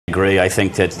Agree. I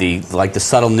think that the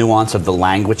subtle nuance of the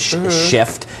language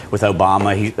shift with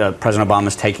Obama, President Obama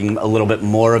is taking a little bit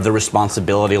more of the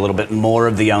responsibility, a little bit more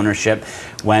of the ownership.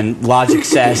 When logic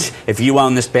says, if you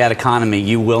own this bad economy,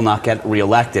 you will not get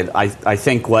reelected. I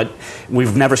think what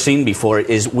we've never seen before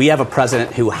is we have a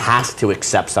president who has to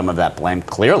accept some of that blame.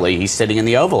 Clearly, he's sitting in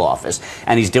the Oval Office,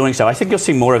 and he's doing so. I think you'll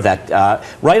see more of that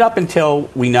right up until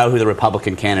we know who the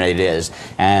Republican candidate is,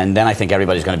 and then I think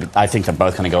everybody's going to be. I think they're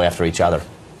both going to go after each other.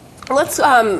 Let's